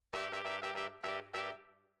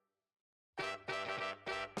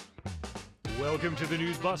Welcome to the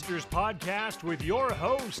Newsbusters podcast with your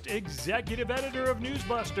host, executive editor of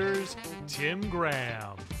Newsbusters, Tim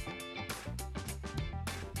Graham.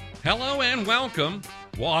 Hello and welcome.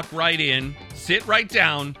 Walk right in, sit right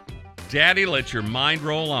down. Daddy, let your mind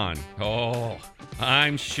roll on. Oh,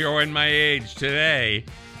 I'm showing my age today.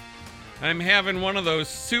 I'm having one of those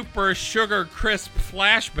super sugar crisp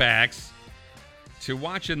flashbacks to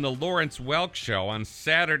watching the Lawrence Welk show on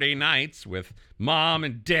Saturday nights with Mom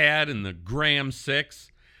and Dad and the Graham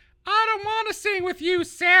Six. I don't want to sing with you,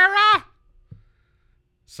 Sarah.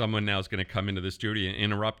 Someone now is going to come into the studio and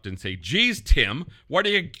interrupt and say, geez, Tim, what are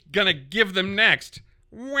you going to give them next?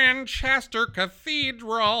 Winchester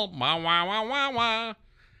Cathedral. Wah, wah, wah, wah, wah.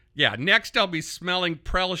 Yeah, next I'll be smelling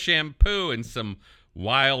Prel shampoo and some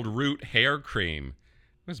Wild Root hair cream.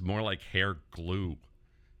 It was more like hair glue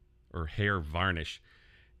or hair varnish.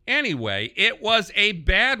 Anyway, it was a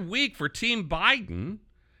bad week for Team Biden,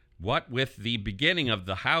 what with the beginning of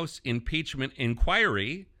the House impeachment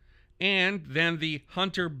inquiry and then the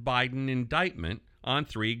Hunter Biden indictment on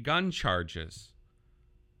 3 gun charges.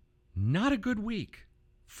 Not a good week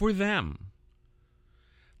for them.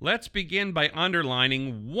 Let's begin by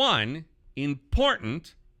underlining one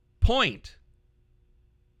important point.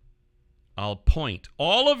 I'll point.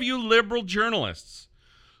 All of you liberal journalists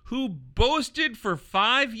who boasted for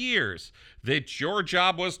 5 years that your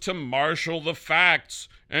job was to marshal the facts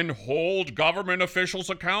and hold government officials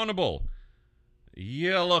accountable.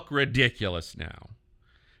 You look ridiculous now.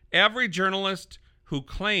 Every journalist who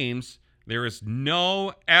claims there is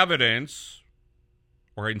no evidence,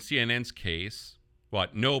 or in CNN's case,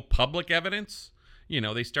 no public evidence?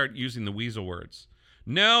 They start using the weasel words.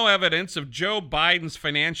 No evidence of Joe Biden's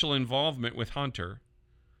financial involvement with Hunter.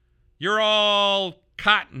 You're all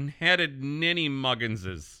cotton-headed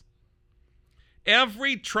ninny-mugginses.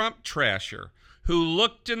 Every Trump trasher who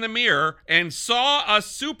looked in the mirror and saw a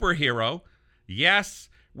superhero, yes,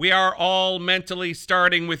 we are all mentally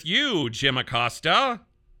starting with you, Jim Acosta.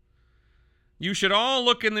 You should all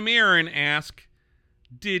look in the mirror and ask,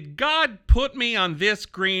 did God put me on this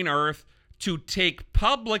green earth to take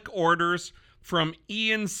public orders from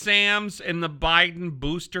Ian Sams and the Biden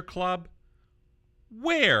Booster Club?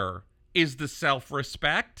 Where is the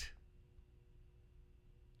self-respect?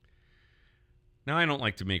 Now, I don't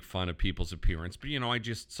like to make fun of people's appearance, but, I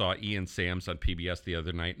just saw Ian Sams on PBS the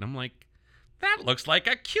other night, and I'm like, that looks like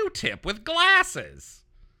a Q-tip with glasses.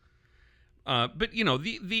 But,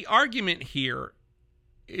 the argument here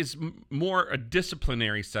is more a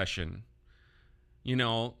disciplinary session.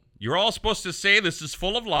 You're all supposed to say this is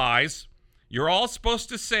full of lies. You're all supposed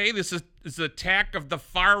to say this is an attack of the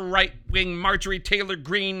far right-wing Marjorie Taylor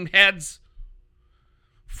Greene heads,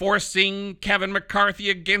 forcing Kevin McCarthy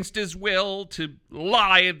against his will to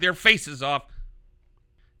lie their faces off.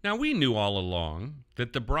 Now, we knew all along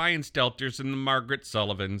that the Brian Stelters and the Margaret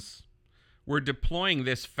Sullivans were deploying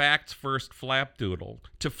this facts-first flapdoodle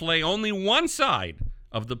to flay only one side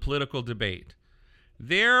of the political debate.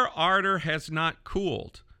 Their ardor has not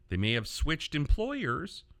cooled. They may have switched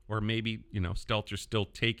employers, or maybe, Stelter's still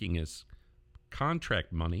taking his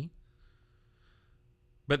contract money.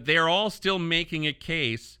 But they're all still making a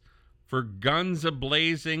case for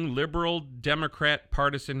guns-a-blazing liberal Democrat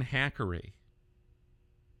partisan hackery.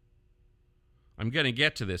 I'm going to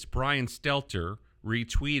get to this. Brian Stelter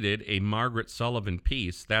retweeted a Margaret Sullivan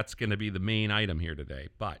piece. That's going to be the main item here today.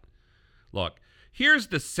 But, look, here's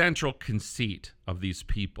the central conceit of these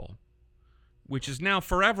people, which is now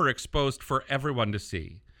forever exposed for everyone to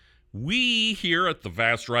see. We here at the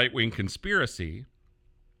Vast Right-Wing Conspiracy,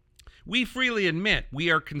 we freely admit we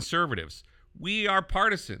are conservatives. We are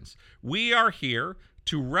partisans. We are here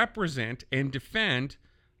to represent and defend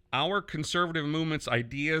our conservative movement's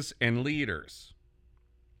ideas and leaders.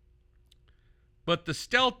 But the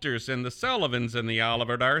Stelters and the Sullivans and the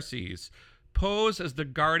Oliver Darcys pose as the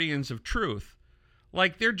guardians of truth,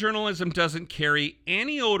 like their journalism doesn't carry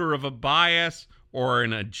any odor of a bias or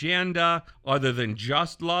an agenda other than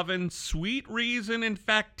just loving, sweet reason and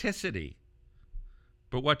facticity.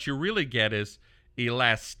 But what you really get is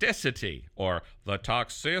elasticity, or the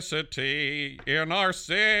toxicity in our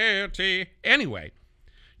city. Anyway,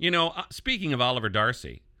 speaking of Oliver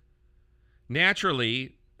Darcy,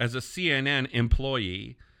 naturally, as a CNN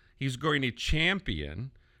employee, he's going to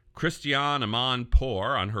champion Christiane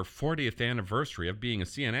Amanpour on her 40th anniversary of being a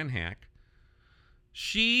CNN hack.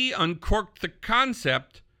 She uncorked the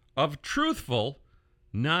concept of truthful,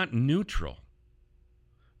 not neutral.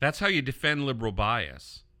 That's how you defend liberal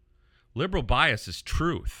bias. Liberal bias is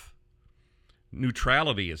truth.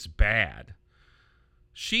 Neutrality is bad.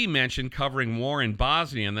 She mentioned covering war in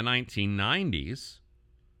Bosnia in the 1990s.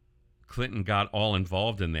 Clinton got all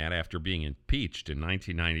involved in that after being impeached in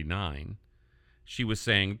 1999. She was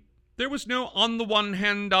saying, there was no on the one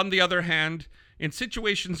hand, on the other hand. In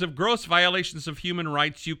situations of gross violations of human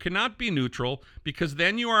rights, you cannot be neutral because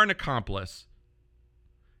then you are an accomplice.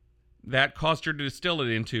 That caused her to distill it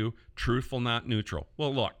into truthful, not neutral.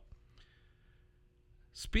 Well, look,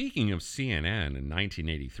 speaking of CNN in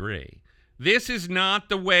 1983, this is not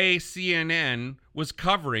the way CNN was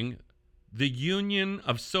covering the Union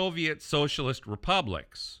of Soviet Socialist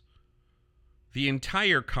Republics. The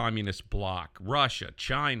entire communist bloc, Russia,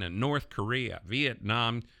 China, North Korea,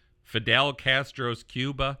 Vietnam, Fidel Castro's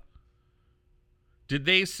Cuba. Did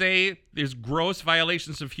they say there's gross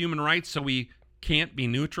violations of human rights so we can't be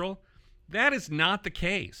neutral? That is not the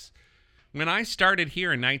case. When I started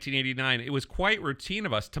here in 1989, it was quite routine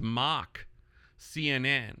of us to mock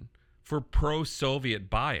CNN for pro-Soviet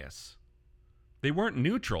bias. They weren't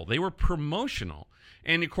neutral. They were promotional.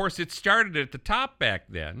 And, of course, it started at the top back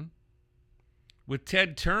then with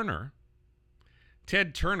Ted Turner.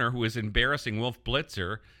 Ted Turner, who was embarrassing Wolf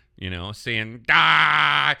Blitzer, saying,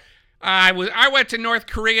 I went to North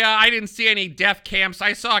Korea. I didn't see any death camps.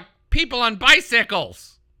 I saw people on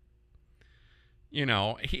bicycles.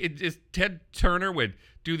 Ted Turner would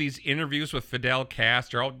do these interviews with Fidel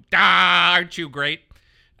Castro. Aren't you great?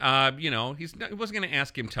 He wasn't going to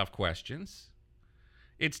ask him tough questions.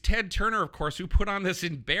 It's Ted Turner, of course, who put on this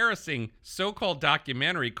embarrassing so-called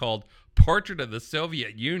documentary called Portrait of the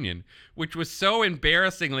Soviet Union, which was so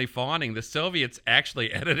embarrassingly fawning, the Soviets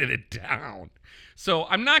actually edited it down. So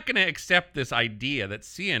I'm not going to accept this idea that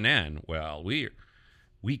CNN,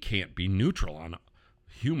 we can't be neutral on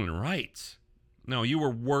human rights. No, you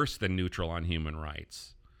were worse than neutral on human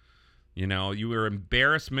rights. You were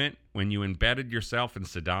embarrassment when you embedded yourself in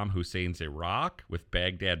Saddam Hussein's Iraq with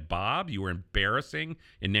Baghdad Bob. You were embarrassing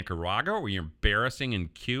in Nicaragua. Were you embarrassing in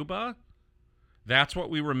Cuba? That's what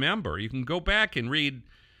we remember. You can go back and read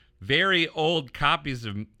very old copies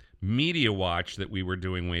of Media Watch that we were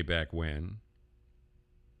doing way back when.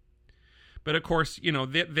 But of course,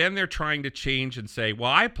 then they're trying to change and say,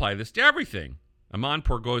 well, I apply this to everything.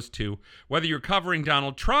 Amanpour goes to whether you're covering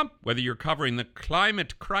Donald Trump, whether you're covering the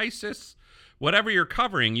climate crisis, whatever you're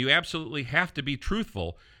covering, you absolutely have to be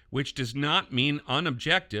truthful, which does not mean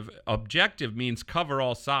unobjective. Objective means cover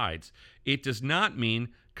all sides. It does not mean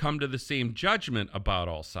come to the same judgment about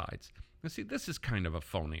all sides. Now, see, this is kind of a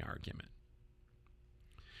phony argument.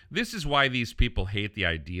 This is why these people hate the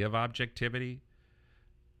idea of objectivity,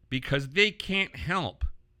 because they can't help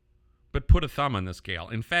but put a thumb on the scale.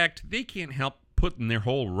 In fact, they can't help putting their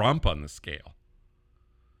whole rump on the scale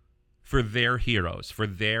for their heroes, for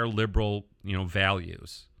their liberal,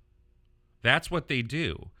 values. That's what they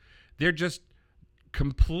do. They're just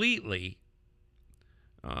completely,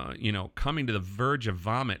 coming to the verge of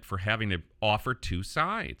vomit for having to offer two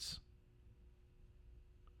sides.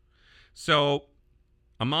 So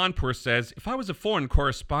Amanpour says, if I was a foreign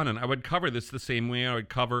correspondent, I would cover this the same way I would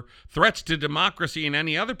cover threats to democracy in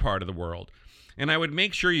any other part of the world. And I would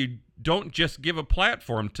make sure you don't just give a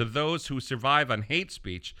platform to those who survive on hate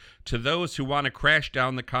speech, to those who want to crash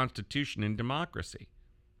down the Constitution and democracy.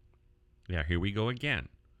 Yeah, here we go again.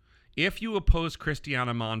 If you oppose Christiane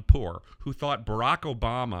Amanpour, who thought Barack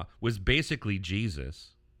Obama was basically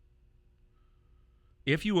Jesus,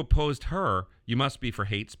 if you opposed her, you must be for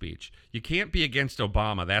hate speech. You can't be against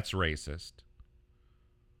Obama. That's racist.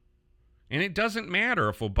 And it doesn't matter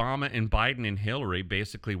if Obama and Biden and Hillary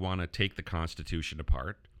basically want to take the Constitution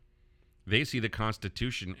apart. They see the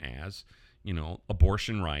Constitution as,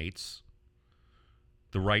 abortion rights,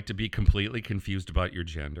 the right to be completely confused about your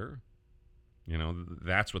gender.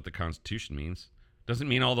 That's what the Constitution means. Doesn't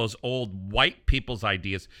mean all those old white people's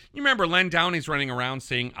ideas. You remember Len Downey's running around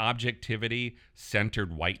saying objectivity,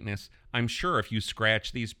 centered whiteness. I'm sure if you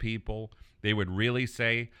scratch these people, they would really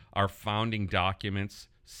say our founding documents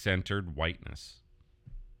centered whiteness.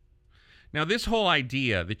 Now, this whole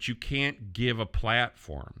idea that you can't give a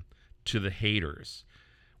platform to the haters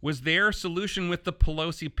was their solution with the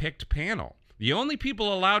Pelosi-picked panel. The only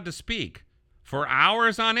people allowed to speak for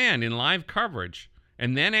hours on end in live coverage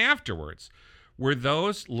and then afterwards were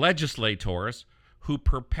those legislators who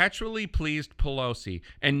perpetually pleased Pelosi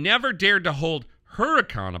and never dared to hold her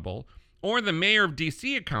accountable or the mayor of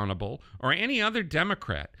D.C. accountable or any other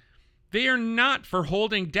Democrat. They are not for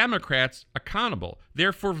holding Democrats accountable.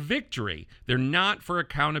 They're for victory. They're not for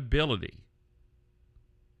accountability.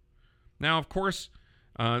 Now, of course,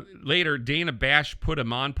 later Dana Bash put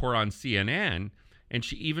Amanpour on CNN, and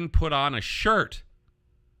she even put on a shirt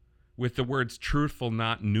with the words truthful,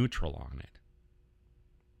 not neutral on it.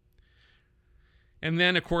 And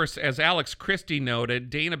then, of course, as Alex Christie noted,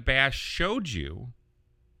 Dana Bash showed you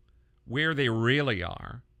where they really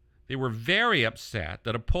are. They were very upset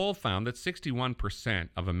that a poll found that 61%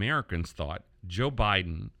 of Americans thought Joe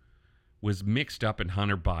Biden was mixed up in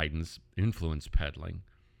Hunter Biden's influence peddling.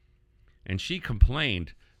 And she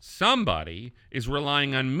complained, somebody is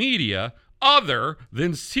relying on media other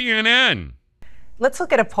than CNN. Let's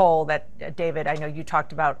look at a poll that, David, I know you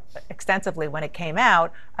talked about extensively when it came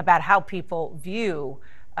out about how people view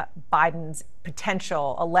Biden's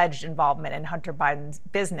potential alleged involvement in Hunter Biden's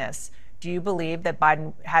business. Do you believe that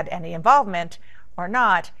Biden had any involvement or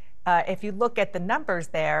not? If you look at the numbers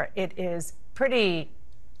there, it is pretty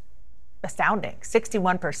astounding.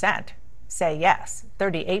 61% say yes,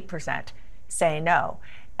 38% say no.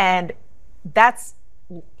 And that's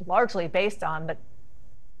largely based on the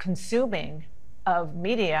consuming of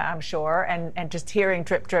media, I'm sure, and just hearing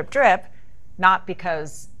drip, drip, drip, not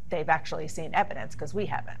because they've actually seen evidence, because we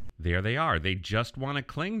haven't. There they are. They just want to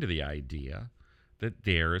cling to the idea that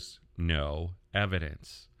there's no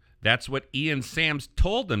evidence. That's what Ian Sams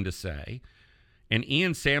told them to say, and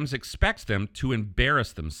Ian Sams expects them to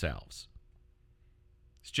embarrass themselves.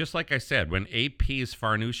 It's just like I said, when AP's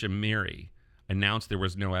Farnoosh Amiri announced there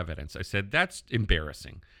was no evidence, I said, that's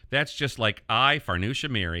embarrassing. That's just like I, Farnoosh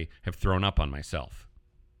Amiri, have thrown up on myself.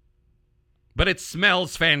 But it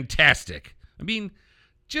smells fantastic. I mean,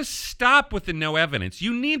 just stop with the no evidence.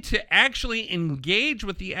 You need to actually engage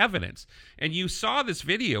with the evidence. And you saw this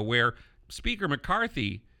video where Speaker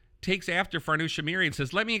McCarthy takes after Farnoosh Amiri and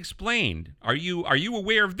says, let me explain. Are you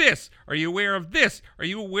aware of this? Are you aware of this? Are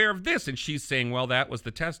you aware of this? And she's saying, well, that was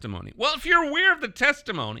the testimony. Well, if you're aware of the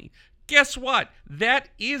testimony, guess what? That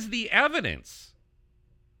is the evidence.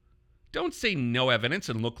 Don't say no evidence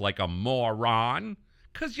and look like a moron,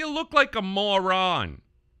 because you look like a moron.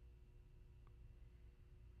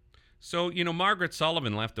 So, Margaret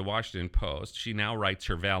Sullivan left the Washington Post. She now writes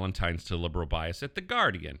her Valentine's to liberal bias at The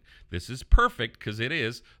Guardian. This is perfect because it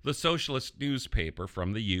is the socialist newspaper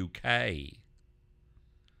from the UK.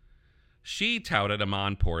 She touted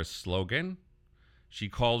Amanpour's slogan. She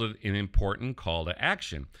called it an important call to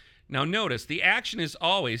action. Now, notice, the action is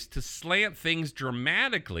always to slant things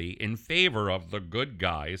dramatically in favor of the good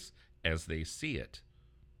guys as they see it.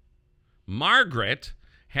 Margaret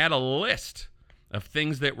had a list of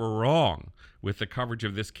things that were wrong with the coverage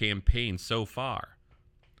of this campaign so far.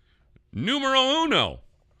 Numero uno.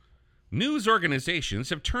 News organizations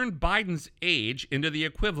have turned Biden's age into the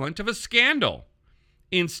equivalent of a scandal.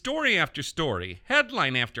 In story after story,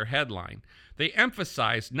 headline after headline, they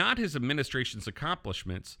emphasize not his administration's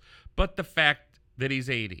accomplishments, but the fact that he's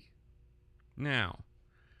 80. Now,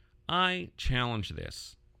 I challenge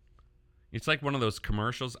this. It's like one of those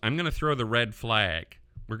commercials. I'm going to throw the red flag.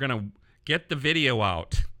 We're going to get the video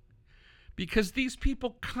out. Because these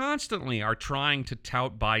people constantly are trying to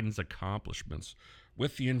tout Biden's accomplishments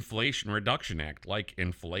with the Inflation Reduction Act, like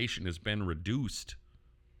inflation has been reduced.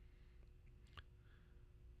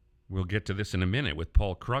 We'll get to this in a minute with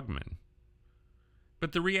Paul Krugman.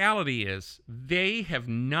 But the reality is they have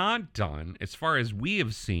not done, as far as we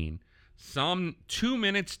have seen, some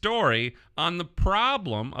 2-minute story on the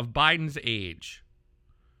problem of Biden's age.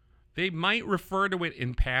 They might refer to it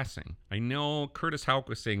in passing. I know Curtis Houck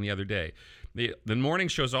was saying the other day, the morning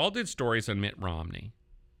shows all did stories on Mitt Romney.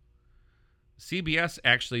 CBS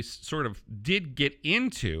actually sort of did get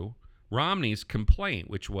into Romney's complaint,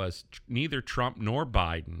 which was neither Trump nor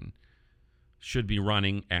Biden should be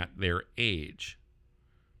running at their age.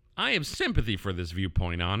 I have sympathy for this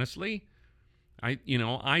viewpoint, honestly.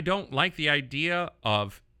 I don't like the idea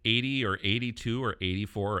of 80 or 82 or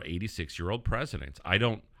 84 or 86-year-old presidents. I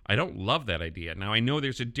don't love that idea. Now, I know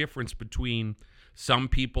there's a difference between some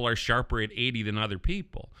people are sharper at 80 than other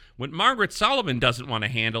people. What Margaret Sullivan doesn't want to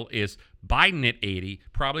handle is Biden at 80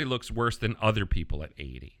 probably looks worse than other people at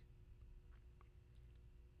 80.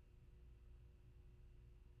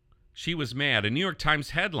 She was mad. A New York Times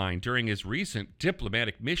headline during his recent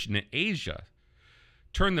diplomatic mission in Asia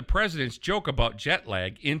turned the president's joke about jet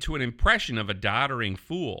lag into an impression of a doddering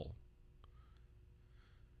fool.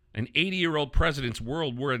 An 80-year-old president's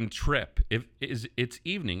world-worn trip. It's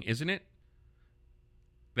evening, isn't it?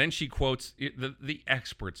 Then she quotes, the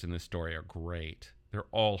experts in this story are great. They're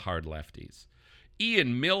all hard lefties.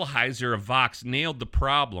 Ian Millhiser of Vox nailed the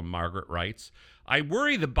problem, Margaret writes. I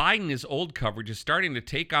worry the Biden is old coverage is starting to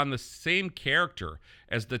take on the same character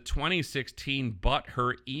as the 2016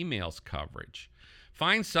 but-her emails coverage.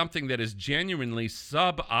 Find something that is genuinely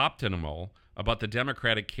suboptimal about the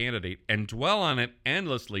Democratic candidate and dwell on it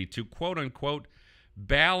endlessly to quote-unquote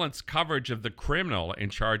balance coverage of the criminal in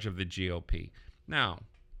charge of the GOP. Now,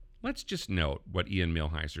 Let's just note what Ian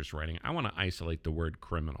Millhiser's writing. I want to isolate the word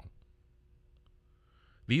criminal.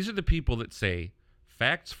 These are the people that say,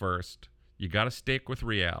 facts first, you got to stick with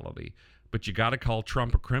reality, but you got to call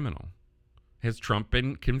Trump a criminal. Has Trump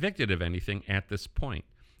been convicted of anything at this point?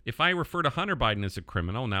 If I refer to Hunter Biden as a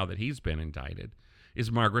criminal now that he's been indicted,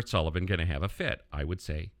 is Margaret Sullivan going to have a fit? I would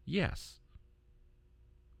say yes.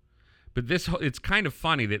 But it's kind of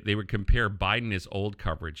funny that they would compare Biden's old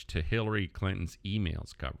coverage to Hillary Clinton's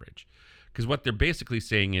emails coverage. Because what they're basically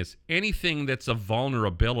saying is anything that's a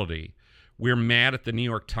vulnerability, we're mad at the New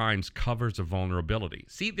York Times covers a vulnerability.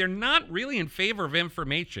 See, they're not really in favor of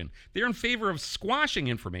information. They're in favor of squashing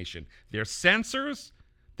information. They're censors.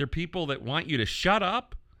 They're people that want you to shut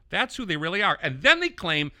up. That's who they really are. And then they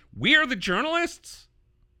claim we're the journalists.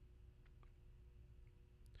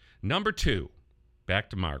 Number 2. Back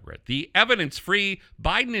to Margaret. The evidence-free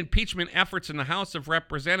Biden impeachment efforts in the House of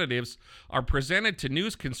Representatives are presented to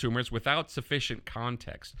news consumers without sufficient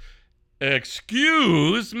context.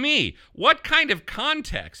 Excuse me. What kind of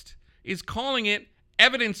context is calling it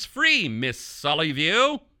evidence-free, Miss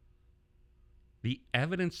Sullyview? The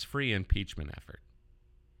evidence-free impeachment effort.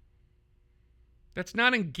 That's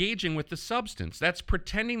not engaging with the substance. That's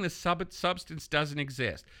pretending the substance doesn't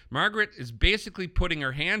exist. Margaret is basically putting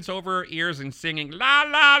her hands over her ears and singing, la,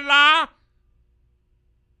 la, la.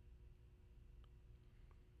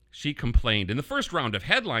 She complained. In the first round of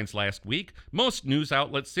headlines last week, most news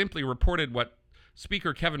outlets simply reported what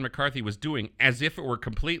Speaker Kevin McCarthy was doing as if it were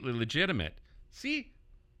completely legitimate. See?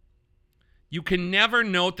 You can never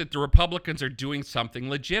note that the Republicans are doing something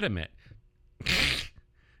legitimate.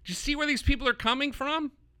 Do you see where these people are coming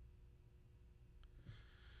from?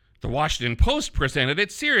 The Washington Post presented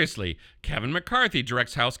it seriously. Kevin McCarthy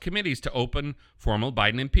directs House committees to open formal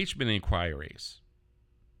Biden impeachment inquiries.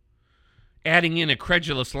 Adding in a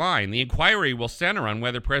credulous line, the inquiry will center on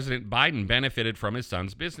whether President Biden benefited from his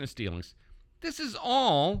son's business dealings. This is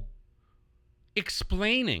all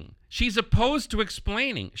explaining. She's opposed to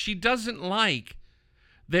explaining. She doesn't like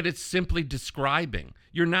that it's simply describing.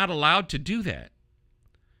 You're not allowed to do that.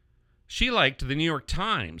 She liked the New York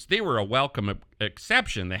Times. They were a welcome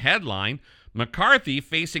exception. The headline, McCarthy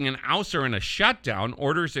facing an ouster and a shutdown,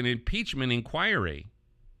 orders an impeachment inquiry.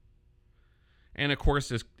 And of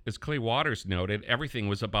course, as Clay Waters noted, everything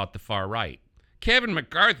was about the far right. Kevin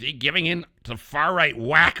McCarthy giving in to far-right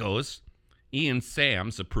wackos. Ian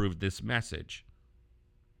Sams approved this message.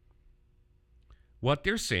 What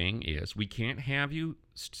they're saying is we can't have you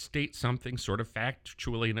state something sort of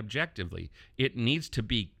factually and objectively. It needs to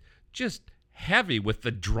be just heavy with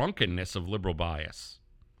the drunkenness of liberal bias.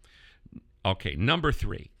 Okay, number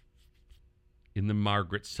 3 in the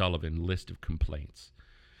Margaret Sullivan list of complaints.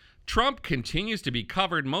 Trump continues to be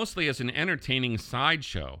covered mostly as an entertaining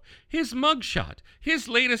sideshow. His mugshot, his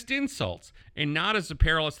latest insults, and not as a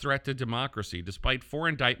perilous threat to democracy, despite 4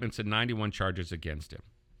 indictments and 91 charges against him.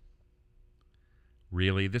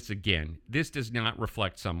 Really, this does not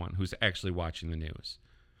reflect someone who's actually watching the news.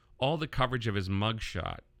 All the coverage of his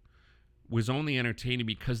mugshot was only entertaining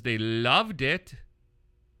because they loved it.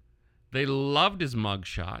 They loved his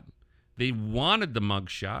mugshot. They wanted the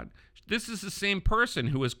mugshot. This is the same person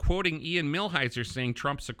who was quoting Ian Millhiser saying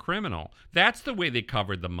Trump's a criminal. That's the way they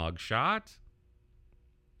covered the mugshot.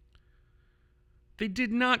 They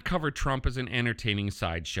did not cover Trump as an entertaining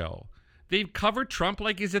sideshow. They covered Trump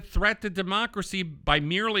like he's a threat to democracy by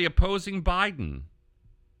merely opposing Biden.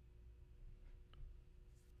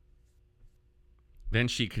 Then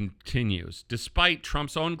she continues, despite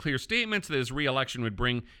Trump's own clear statements that his re-election would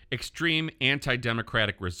bring extreme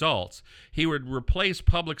anti-democratic results, he would replace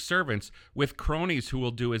public servants with cronies who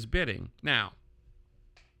will do his bidding. Now,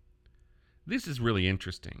 this is really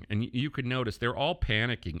interesting, and you could notice they're all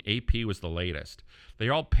panicking. AP was the latest. They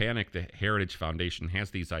all panicked. The Heritage Foundation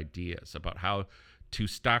has these ideas about how to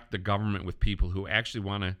stock the government with people who actually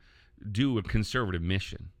want to do a conservative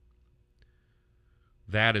mission.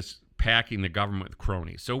 That is packing the government with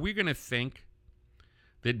cronies. So we're going to think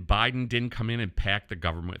that Biden didn't come in and pack the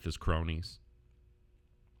government with his cronies.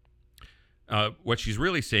 What she's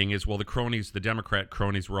really saying is, well, the cronies, the Democrat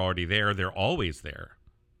cronies were already there. They're always there.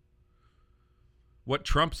 What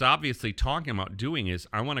Trump's obviously talking about doing is,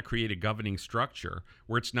 I want to create a governing structure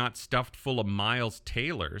where it's not stuffed full of Miles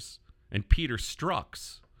Taylors and Peter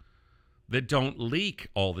Strzok's that don't leak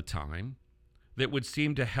all the time, that would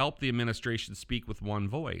seem to help the administration speak with one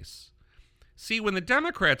voice. See, when the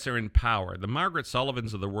Democrats are in power, the Margaret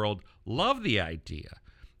Sullivans of the world love the idea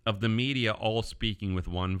of the media all speaking with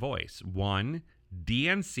one voice. One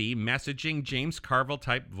DNC messaging James Carville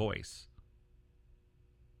type voice.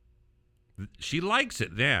 She likes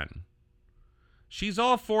it then. She's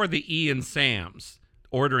all for the Ian Sams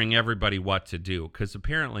ordering everybody what to do, because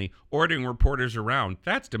apparently ordering reporters around,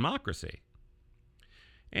 that's democracy.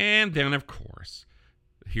 And then, of course,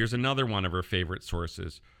 here's another one of her favorite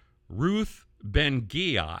sources, Ruth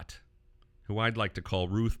Ben-Ghiat, who I'd like to call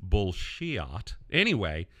Ruth Bullshit.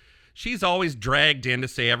 Anyway, she's always dragged in to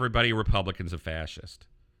say everybody Republican's a fascist.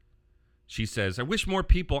 She says, I wish more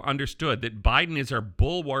people understood that Biden is our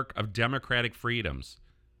bulwark of democratic freedoms.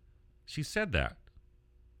 She said that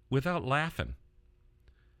without laughing.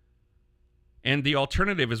 And the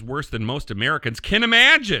alternative is worse than most Americans can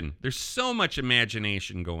imagine. There's so much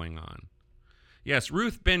imagination going on. Yes,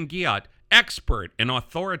 Ruth Ben-Ghiat, expert in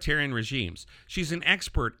authoritarian regimes. She's an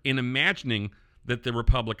expert in imagining that the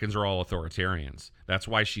Republicans are all authoritarians. That's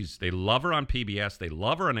why they love her on PBS, they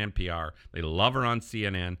love her on NPR, they love her on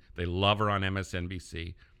CNN, they love her on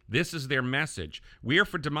MSNBC. This is their message. We are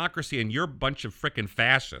for democracy and you're a bunch of frickin'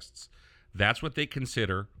 fascists. That's what they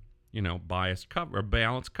consider, balanced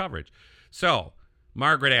coverage. So,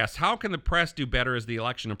 Margaret asks, how can the press do better as the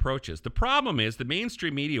election approaches? The problem is the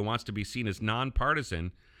mainstream media wants to be seen as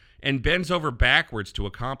nonpartisan and bends over backwards to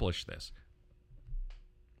accomplish this.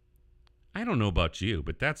 I don't know about you,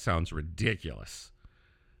 but that sounds ridiculous.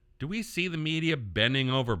 Do we see the media bending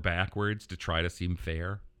over backwards to try to seem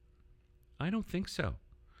fair? I don't think so.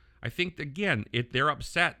 I think, again, they're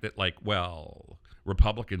upset that,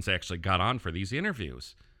 Republicans actually got on for these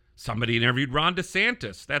interviews. Somebody interviewed Ron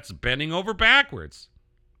DeSantis. That's bending over backwards.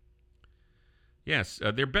 Yes,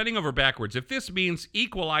 they're bending over backwards. If this means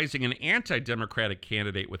equalizing an anti-democratic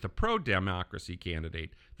candidate with a pro-democracy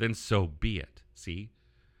candidate, then so be it. See?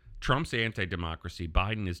 Trump's anti-democracy.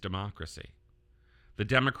 Biden is democracy. The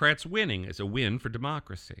Democrats winning is a win for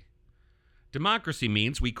democracy. Democracy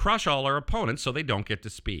means we crush all our opponents so they don't get to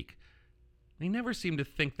speak. They never seem to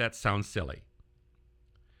think that sounds silly.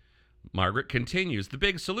 Margaret continues, the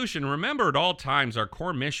big solution, remember at all times our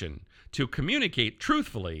core mission, to communicate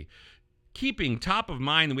truthfully, keeping top of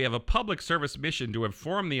mind that we have a public service mission to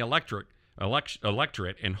inform the electorate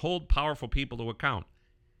and hold powerful people to account.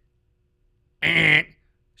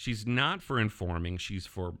 She's not for informing. She's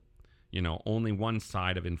for, only one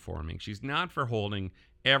side of informing. She's not for holding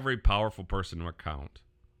every powerful person to account.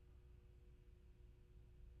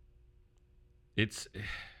 It's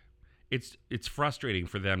frustrating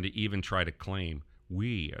for them to even try to claim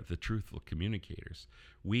we are the truthful communicators.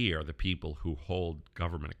 We are the people who hold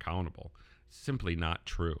government accountable. Simply not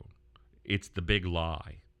true. It's the big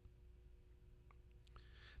lie.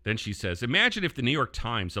 Then she says, imagine if the New York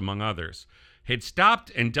Times, among others, had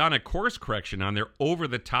stopped and done a course correction on their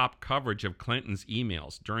over-the-top coverage of Clinton's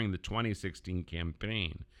emails during the 2016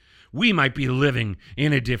 campaign. We might be living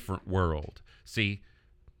in a different world. See,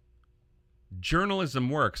 journalism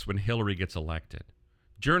works when Hillary gets elected.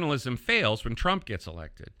 Journalism fails when Trump gets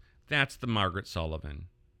elected. That's the Margaret Sullivan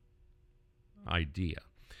idea.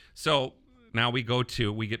 So now we get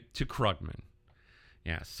to Krugman.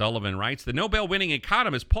 Yeah, Sullivan writes, the Nobel-winning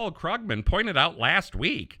economist Paul Krugman pointed out last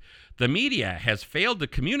week, the media has failed to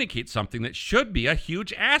communicate something that should be a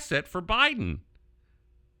huge asset for Biden.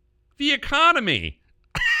 The economy.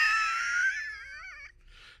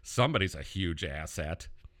 Somebody's a huge asset.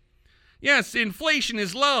 Yes, inflation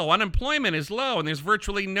is low, unemployment is low, and there's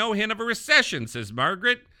virtually no hint of a recession, says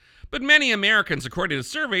Margaret. But many Americans, according to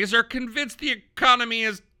surveys, are convinced the economy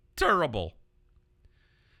is terrible.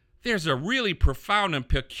 There's a really profound and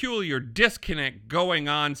peculiar disconnect going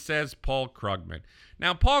on, says Paul Krugman.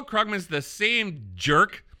 Now, Paul Krugman's the same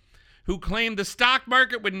jerk who claimed the stock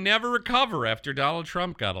market would never recover after Donald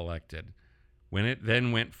Trump got elected, when it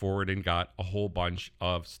then went forward and got a whole bunch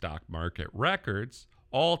of stock market records,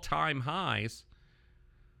 all-time highs.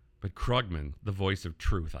 But Krugman, the voice of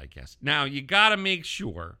truth, I guess. Now, you got to make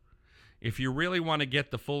sure, if you really want to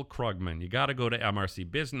get the full Krugman, you got to go to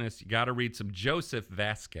MRC Business. You got to read some Joseph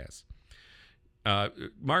Vasquez.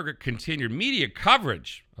 Margaret continued, media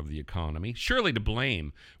coverage of the economy, surely to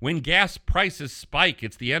blame. When gas prices spike,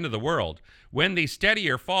 it's the end of the world. When they steady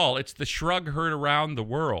or fall, it's the shrug heard around the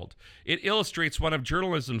world. It illustrates one of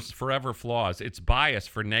journalism's forever flaws, its bias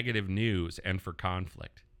for negative news and for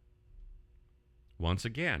conflict. Once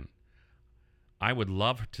again, I would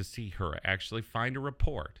love to see her actually find a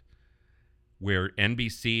report where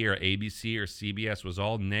NBC or ABC or CBS was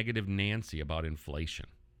all negative Nancy about inflation.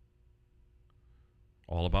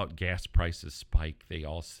 All about gas prices spike. They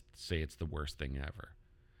all say it's the worst thing ever.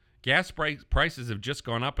 Gas prices have just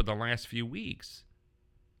gone up in the last few weeks.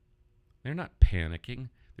 They're not panicking.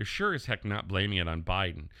 They're sure as heck not blaming it on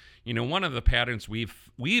Biden. You know, one of the patterns we've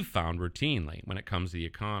found routinely when it comes to the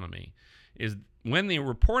economy is when they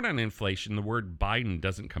report on inflation, the word Biden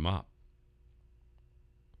doesn't come up.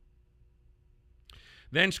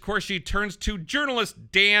 Then, of course, she turns to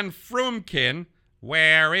journalist Dan Frumkin.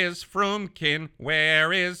 Where is Frumkin?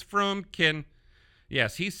 Where is Frumkin?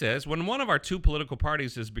 Yes, he says, when one of our two political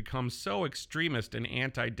parties has become so extremist and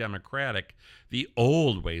anti-democratic, the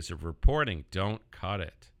old ways of reporting don't cut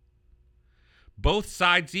it. Both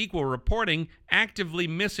sides' equal reporting actively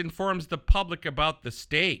misinforms the public about the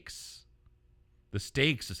stakes. The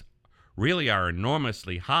stakes really are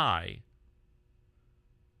enormously high.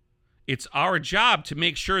 It's our job to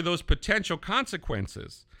make sure those potential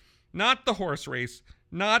consequences, not the horse race,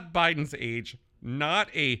 not Biden's age, not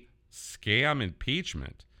a scam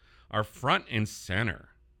impeachment, are front and center.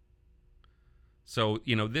 So,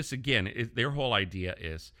 this again, their whole idea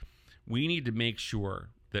is we need to make sure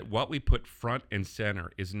that what we put front and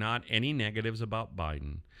center is not any negatives about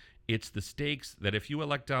Biden. It's the stakes that if you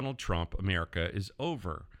elect Donald Trump, America is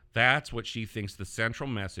over. That's what she thinks the central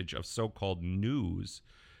message of so-called news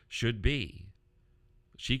should be.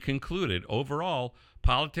 She concluded, overall,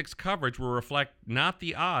 politics coverage will reflect not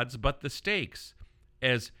the odds, but the stakes,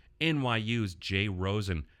 as NYU's Jay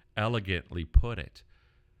Rosen elegantly put it.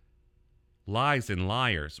 Lies and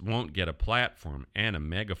liars won't get a platform and a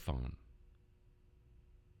megaphone.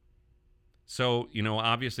 So,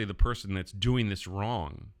 obviously the person that's doing this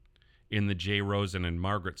wrong in the Jay Rosen and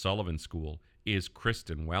Margaret Sullivan school is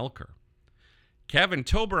Kristen Welker. Kevin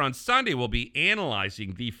Tober on Sunday will be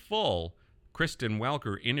analyzing the full Kristen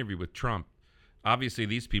Welker interview with Trump. Obviously,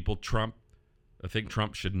 these people, I think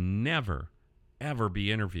Trump should never, ever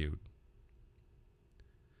be interviewed.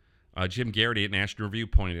 Jim Garrity at National Review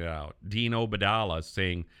pointed out, Dean Obeidallah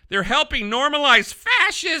saying, they're helping normalize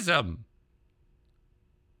fascism.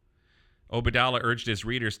 Obeidallah urged his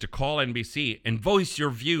readers to call NBC and voice your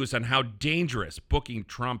views on how dangerous booking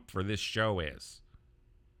Trump for this show is.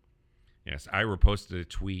 Yes, I reposted a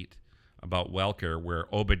tweet about Welker where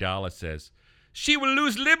Obeidallah says, she will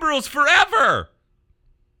lose liberals forever.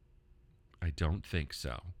 I don't think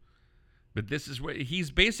so. But this is what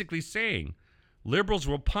he's basically saying. Liberals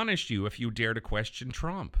will punish you if you dare to question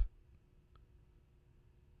Trump.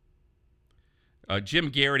 Jim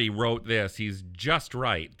Garrity wrote this. He's just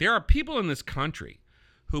right. There are people in this country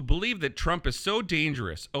who believe that Trump is so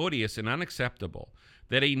dangerous, odious, and unacceptable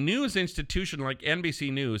that a news institution like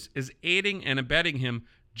NBC News is aiding and abetting him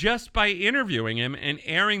just by interviewing him and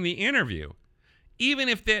airing the interview, even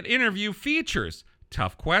if that interview features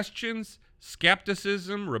tough questions,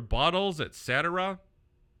 skepticism, rebuttals, etc.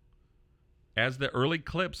 As the early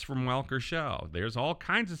clips from Welker show, there's all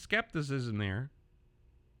kinds of skepticism there.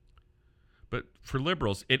 But for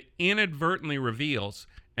liberals, it inadvertently reveals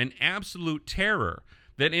an absolute terror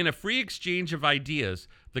that in a free exchange of ideas,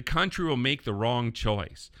 the country will make the wrong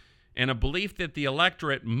choice, and a belief that the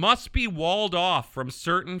electorate must be walled off from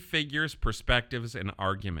certain figures, perspectives, and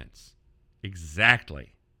arguments.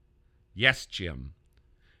 Exactly. Yes, Jim.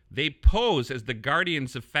 They pose as the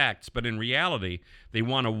guardians of facts, but in reality, they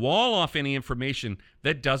want to wall off any information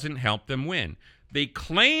that doesn't help them win. They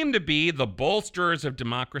claim to be the bolsterers of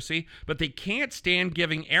democracy, but they can't stand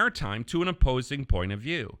giving airtime to an opposing point of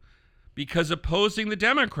view, because opposing the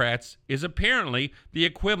Democrats is apparently the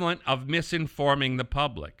equivalent of misinforming the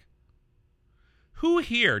public. Who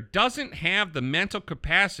here doesn't have the mental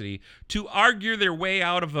capacity to argue their way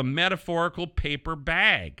out of a metaphorical paper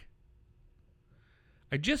bag?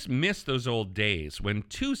 I just miss those old days when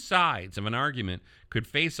two sides of an argument could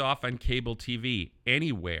face off on cable TV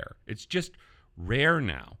anywhere. It's just rare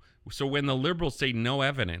now. So when the liberals say no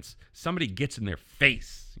evidence, somebody gets in their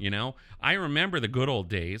face, I remember the good old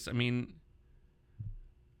days. I mean,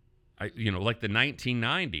 like the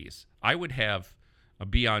 1990s, I would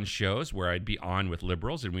be on shows where I'd be on with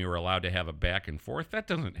liberals and we were allowed to have a back and forth. That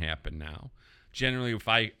doesn't happen now. Generally, if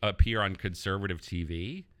I appear on conservative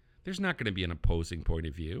TV, there's not going to be an opposing point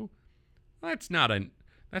of view. Well, that's not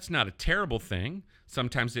a terrible thing.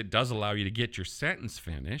 Sometimes it does allow you to get your sentence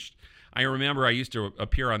finished. I remember I used to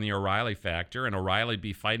appear on the O'Reilly Factor, and O'Reilly'd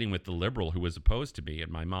be fighting with the liberal who was opposed to me,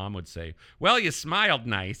 and my mom would say, well, you smiled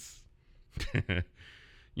nice.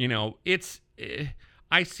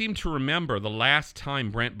 I seem to remember the last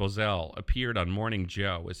time Brent Bozell appeared on Morning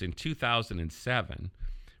Joe was in 2007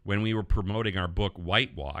 when we were promoting our book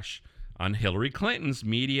Whitewash on Hillary Clinton's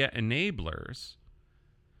media enablers.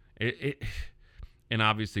 And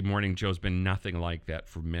obviously Morning Joe's been nothing like that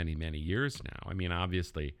for many, many years now. I mean,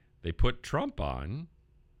 obviously they put Trump on.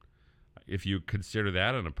 If you consider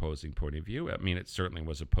that an opposing point of view, I mean, it certainly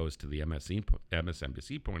was opposed to the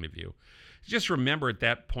MSNBC point of view. Just remember at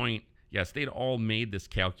that point, yes, they'd all made this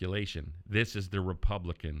calculation. This is the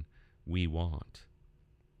Republican we want.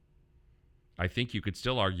 I think you could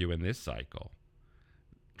still argue in this cycle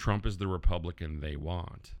Trump is the Republican they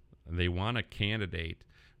want. They want a candidate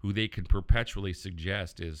who they can perpetually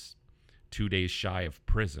suggest is 2 days shy of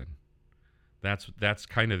prison. That's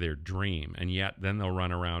kind of their dream. And yet then they'll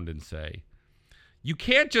run around and say, you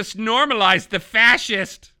can't just normalize the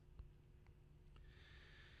fascist.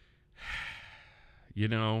 You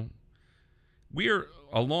know, we're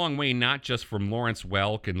a long way not just from Lawrence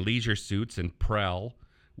Welk and Leisure Suits and Prell.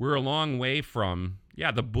 We're a long way from,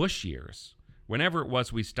 the Bush years. Whenever it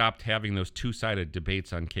was we stopped having those two-sided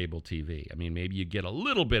debates on cable TV. I mean, maybe you get a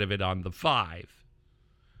little bit of it on the 5.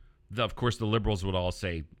 Of course, the liberals would all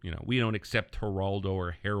say, we don't accept Geraldo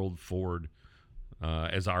or Harold Ford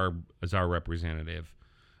as our representative.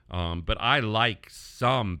 But I like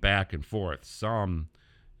some back and forth, some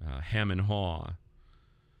hem and haw.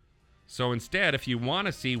 So instead, if you want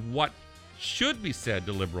to see what should be said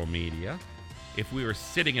to liberal media, if we were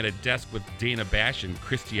sitting at a desk with Dana Bash and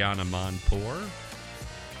Christiane Amanpour,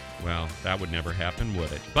 well, that would never happen,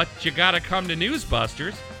 would it? But you got to come to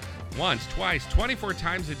Newsbusters once, twice, 24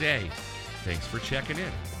 times a day. Thanks for checking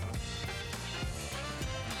in.